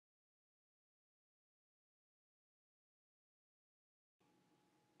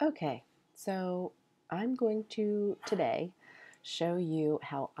Okay, so I'm going to today show you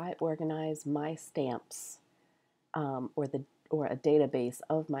how I organize my stamps or a database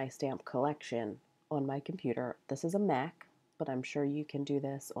of my stamp collection on my computer. This is a Mac, but I'm sure you can do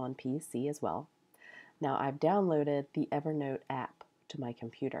this on PC as well. Now I've downloaded the Evernote app to my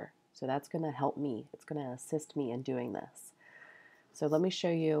computer, so that's going to help me. It's going to assist me in doing this. So let me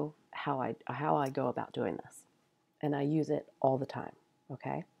show you how I go about doing this, and I use it all the time.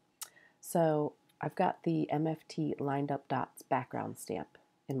 Okay. So I've got the MFT lined up dots background stamp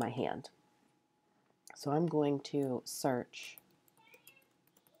in my hand. So I'm going to search.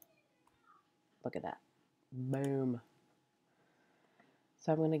 Look at that. Boom.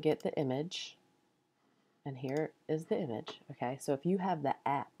 So I'm going to get the image, and here is the image. Okay, so if you have the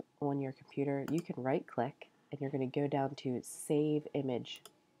app on your computer, you can right click and you're going to go down to Save Image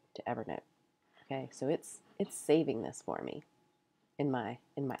to Evernote. Okay, so it's saving this for me in my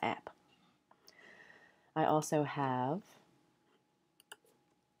app. I also have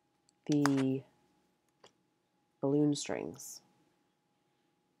the balloon strings.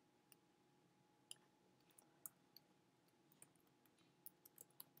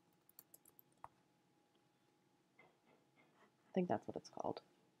 I think that's what it's called.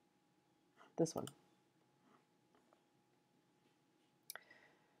 This one.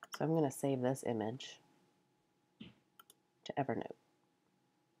 So I'm going to save this image to Evernote.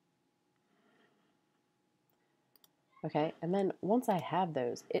 Okay, and then once I have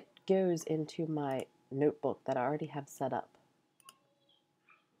those, it goes into my notebook that I already have set up.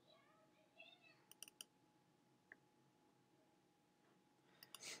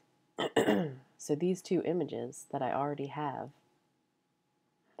 So these two images that I already have,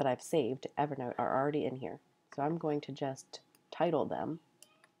 that I've saved to Evernote, are already in here. So I'm going to just title them.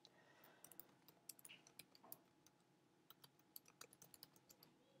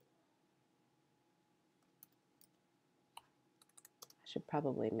 I should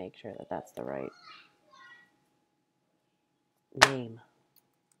probably make sure that that's the right name.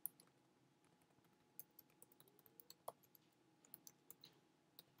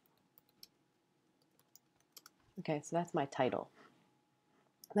 Okay, so that's my title.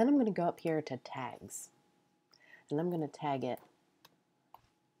 Then I'm going to go up here to tags, and I'm going to tag it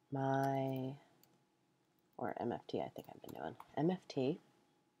my, or MFT, I think I've been doing, MFT.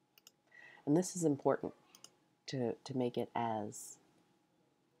 And this is important to make it as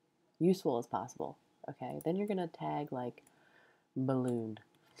useful as possible. Okay, then you're going to tag like balloon.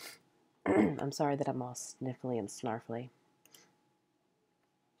 I'm sorry that I'm all sniffly and snarfly.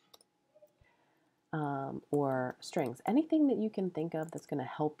 Or strings. Anything that you can think of that's going to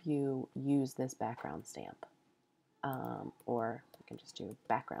help you use this background stamp. Or you can just do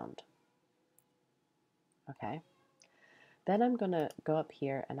background. Okay. Then I'm going to go up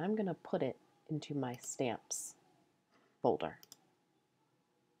here and I'm going to put it into my stamps folder.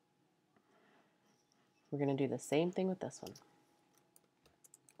 We're going to do the same thing with this one.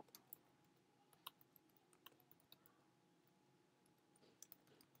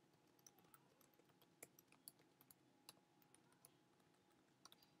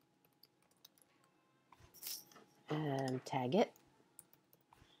 And tag it.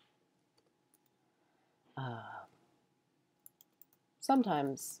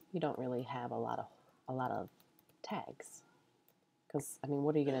 Sometimes you don't really have a lot of tags, because I mean,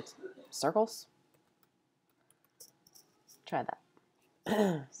 what are you gonna circles? Try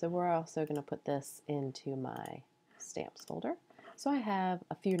that. So we're also gonna put this into my stamps folder. So I have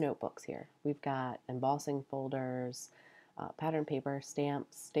a few notebooks here. We've got embossing folders, pattern paper,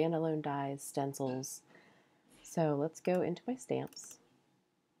 stamps, standalone dies, stencils. So let's go into my stamps.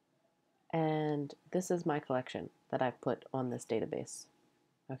 And this is my collection that I've put on this database.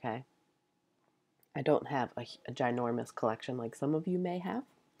 Okay. I don't have a ginormous collection like some of you may have,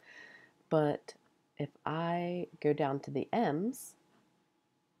 but if I go down to the M's,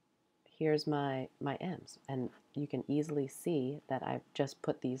 here's my M's, and you can easily see that I've just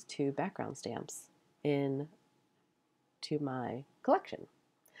put these two background stamps in to my collection.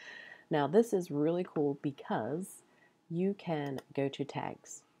 Now this is really cool because you can go to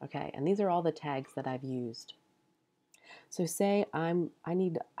tags, okay? And these are all the tags that I've used. So say I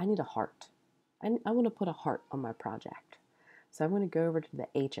need a heart. I want to put a heart on my project. So I'm going to go over to the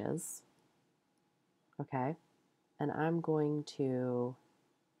H's, okay? And I'm going to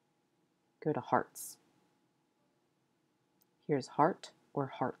go to hearts. Here's heart or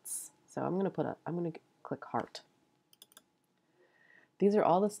hearts. So I'm going to click heart. These are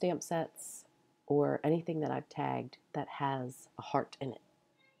all the stamp sets or anything that I've tagged that has a heart in it,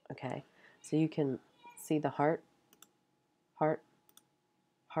 okay? So you can see the heart, heart,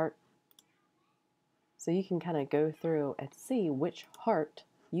 heart. So you can kind of go through and see which heart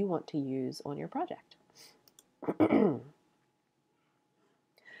you want to use on your project.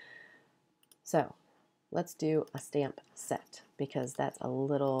 So let's do a stamp set because that's a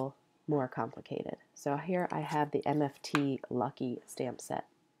little more complicated. So here I have the MFT Lucky stamp set.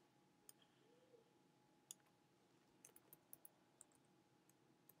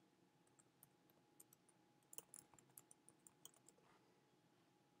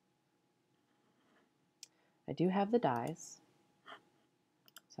 I do have the dies,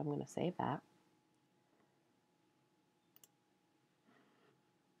 so I'm going to save that.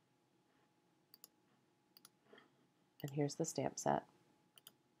 And here's the stamp set.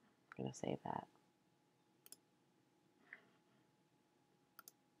 I'm going to save that.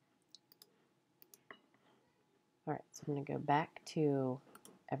 All right, so I'm going to go back to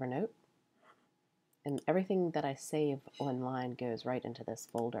Evernote, and everything that I save online goes right into this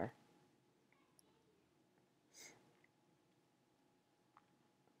folder.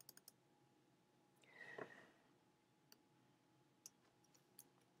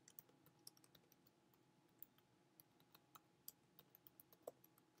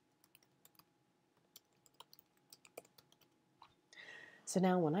 So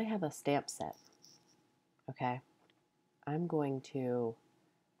now when I have a stamp set, okay, I'm going to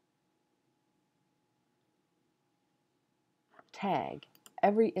tag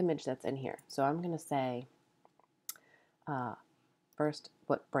every image that's in here. So I'm going to say first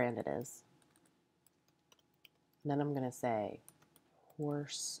what brand it is. And then I'm going to say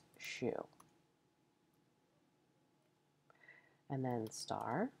horseshoe. And then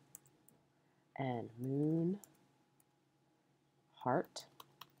star and moon, heart,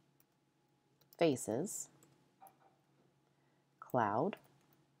 faces, cloud,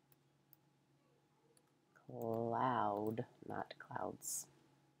 not clouds.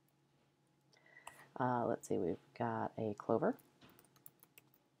 Let's see, we've got a clover,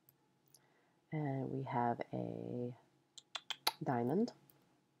 and we have a diamond.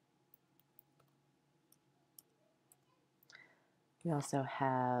 We also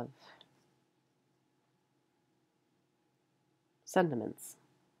have sentiments,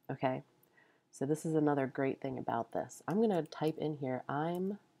 okay? So this is another great thing about this. I'm going to type in here,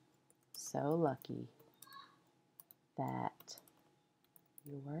 I'm so lucky that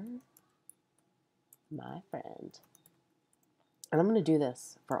you're my friend. And I'm going to do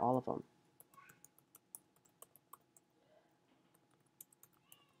this for all of them.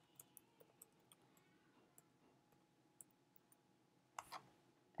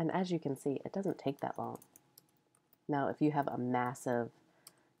 And as you can see, it doesn't take that long. Now, if you have a massive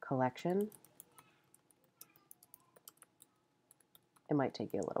collection, it might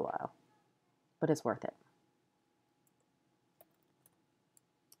take you a little while, but it's worth it.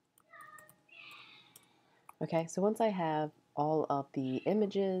 Okay, so once I have all of the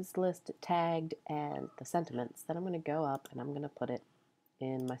images listed, tagged, and the sentiments, then I'm going to go up and I'm going to put it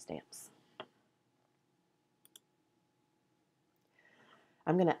in my stamps.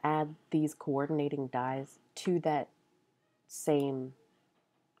 I'm going to add these coordinating dies to that same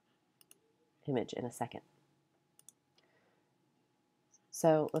image in a second.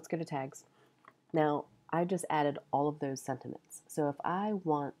 So let's go to tags. Now, I just added all of those sentiments. So if I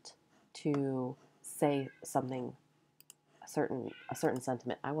want to say something, a certain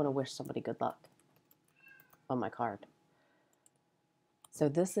sentiment, I want to wish somebody good luck on my card. So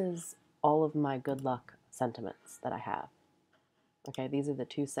this is all of my good luck sentiments that I have. Okay, these are the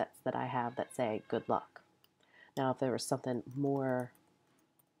two sets that I have that say good luck. Now, if there was something more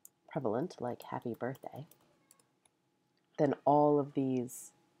prevalent, like happy birthday, then all of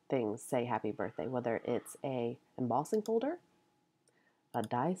these things say happy birthday, whether it's a embossing folder, a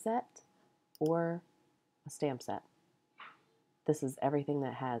die set, or a stamp set. This is everything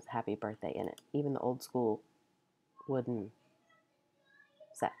that has happy birthday in it, even the old school wooden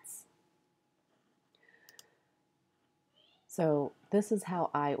sets. So this is how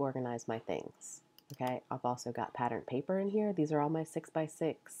I organize my things. Okay, I've also got patterned paper in here. These are all my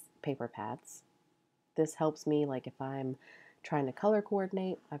 6x6 paper pads. This helps me, like if I'm trying to color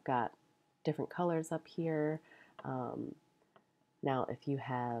coordinate, I've got different colors up here. Now, if you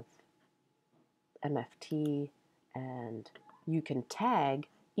have MFT, and you can tag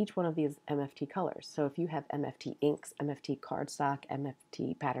each one of these MFT colors. So if you have MFT inks, MFT cardstock,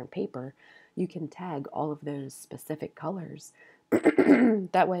 MFT pattern paper, you can tag all of those specific colors.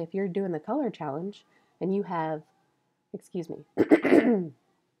 That way, if you're doing the color challenge and you have, excuse me,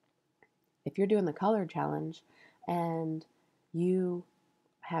 if you're doing the color challenge and you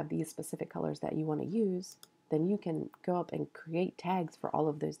have these specific colors that you want to use, then you can go up and create tags for all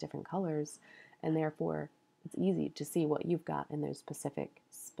of those different colors, and therefore it's easy to see what you've got in those specific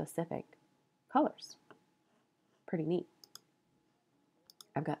colors. Pretty neat.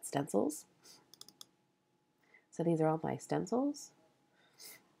 I've got stencils. So these are all my stencils.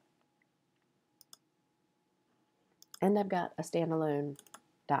 And I've got a standalone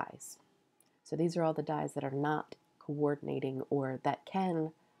dies. So these are all the dies that are not coordinating or that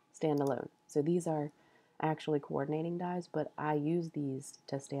can stand alone. So these are actually coordinating dies, but I use these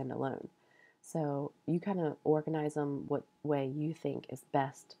to stand alone. So you kind of organize them what way you think is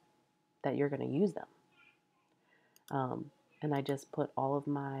best that you're going to use them. And I just put all of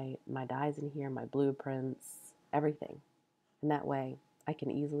my dies in here, my blueprints, everything. And that way I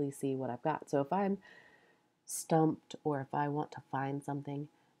can easily see what I've got. So if I'm stumped or if I want to find something,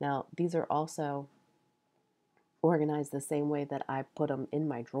 now these are also organized the same way that I put them in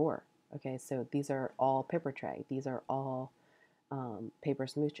my drawer. Okay, so these are all paper tray. These are all paper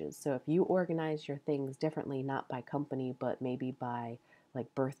smooches. So if you organize your things differently, not by company, but maybe by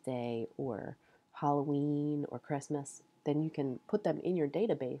like birthday or Halloween or Christmas, then you can put them in your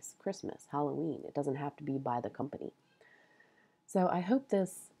database, Christmas, Halloween. It doesn't have to be by the company. So I hope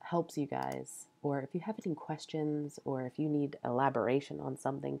this helps you guys, or if you have any questions or if you need elaboration on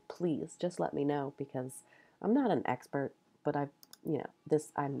something, please just let me know, because I'm not an expert, but I'm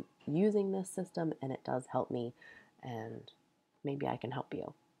using this system and it does help me, and maybe I can help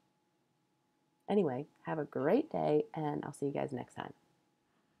you. Anyway, have a great day, and I'll see you guys next time.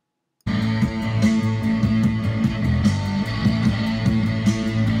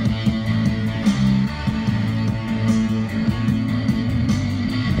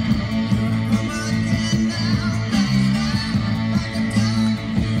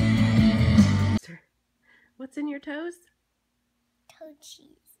 What's in your toes? Toe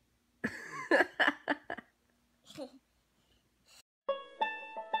cheese.